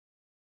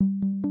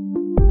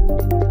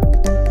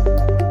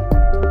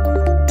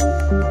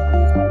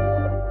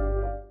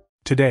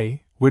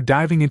Today, we're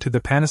diving into the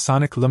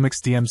Panasonic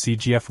LUMIX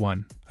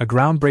DMC-GF1, a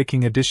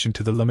groundbreaking addition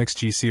to the LUMIX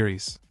G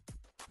series.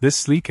 This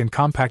sleek and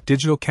compact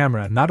digital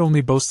camera not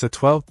only boasts a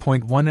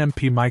 12.1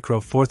 MP micro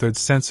Four Thirds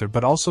sensor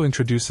but also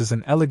introduces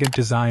an elegant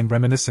design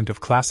reminiscent of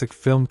classic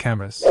film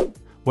cameras.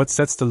 What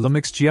sets the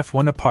LUMIX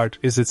GF1 apart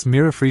is its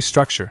mirror-free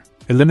structure,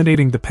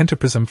 eliminating the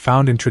pentaprism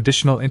found in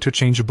traditional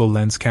interchangeable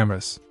lens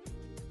cameras.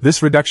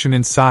 This reduction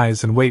in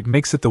size and weight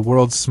makes it the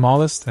world's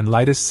smallest and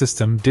lightest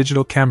system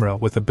digital camera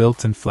with a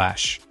built-in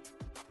flash.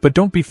 But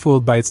don't be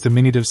fooled by its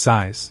diminutive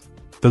size.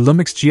 The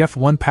LUMIX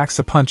GF1 packs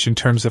a punch in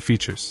terms of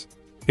features.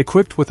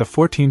 Equipped with a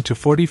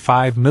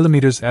 14-45mm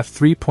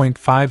f3.5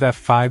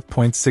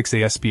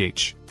 f5.6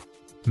 ASPH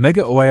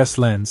Mega OIS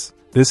lens,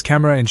 this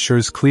camera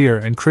ensures clear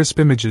and crisp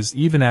images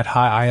even at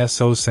high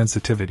ISO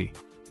sensitivity.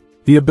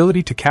 The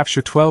ability to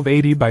capture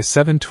 1280 by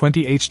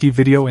 720 HD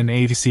video in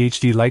AVC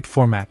HD Lite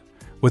format,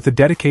 with a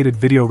dedicated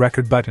video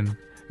record button,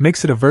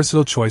 makes it a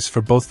versatile choice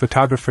for both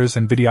photographers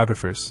and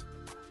videographers.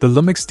 The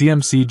LUMIX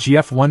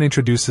DMC-GF1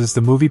 introduces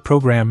the movie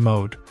program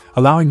mode,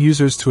 allowing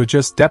users to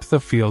adjust depth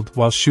of field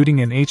while shooting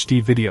in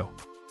HD video.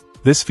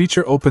 This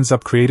feature opens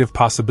up creative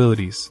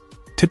possibilities,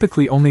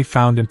 typically only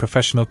found in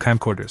professional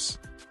camcorders.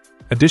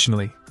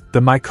 Additionally,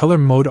 the My Color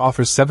mode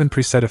offers 7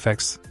 preset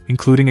effects,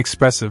 including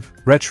expressive,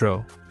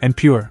 retro, and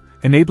pure,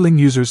 enabling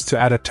users to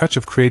add a touch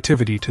of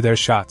creativity to their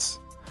shots.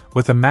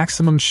 With a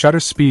maximum shutter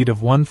speed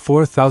of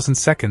 1/4000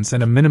 seconds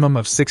and a minimum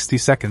of 60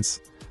 seconds,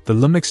 the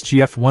LUMIX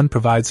GF1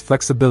 provides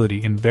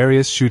flexibility in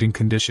various shooting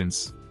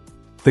conditions.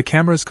 The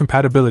camera's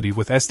compatibility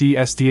with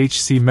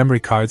SD/SDHC memory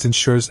cards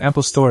ensures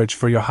ample storage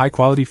for your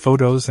high-quality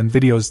photos and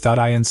videos.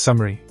 In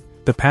summary,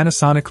 the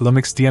Panasonic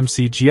LUMIX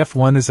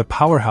DMC-GF1 is a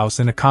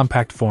powerhouse in a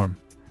compact form,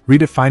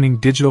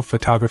 redefining digital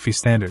photography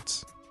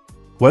standards.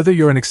 Whether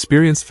you're an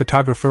experienced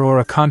photographer or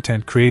a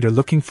content creator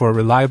looking for a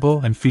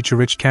reliable and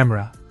feature-rich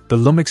camera, the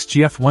LUMIX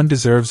GF1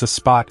 deserves a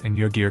spot in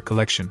your gear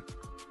collection.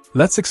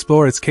 Let's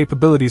explore its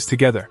capabilities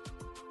together.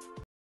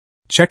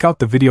 Check out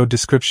the video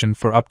description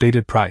for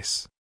updated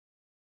price.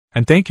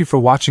 And thank you for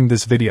watching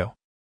this video.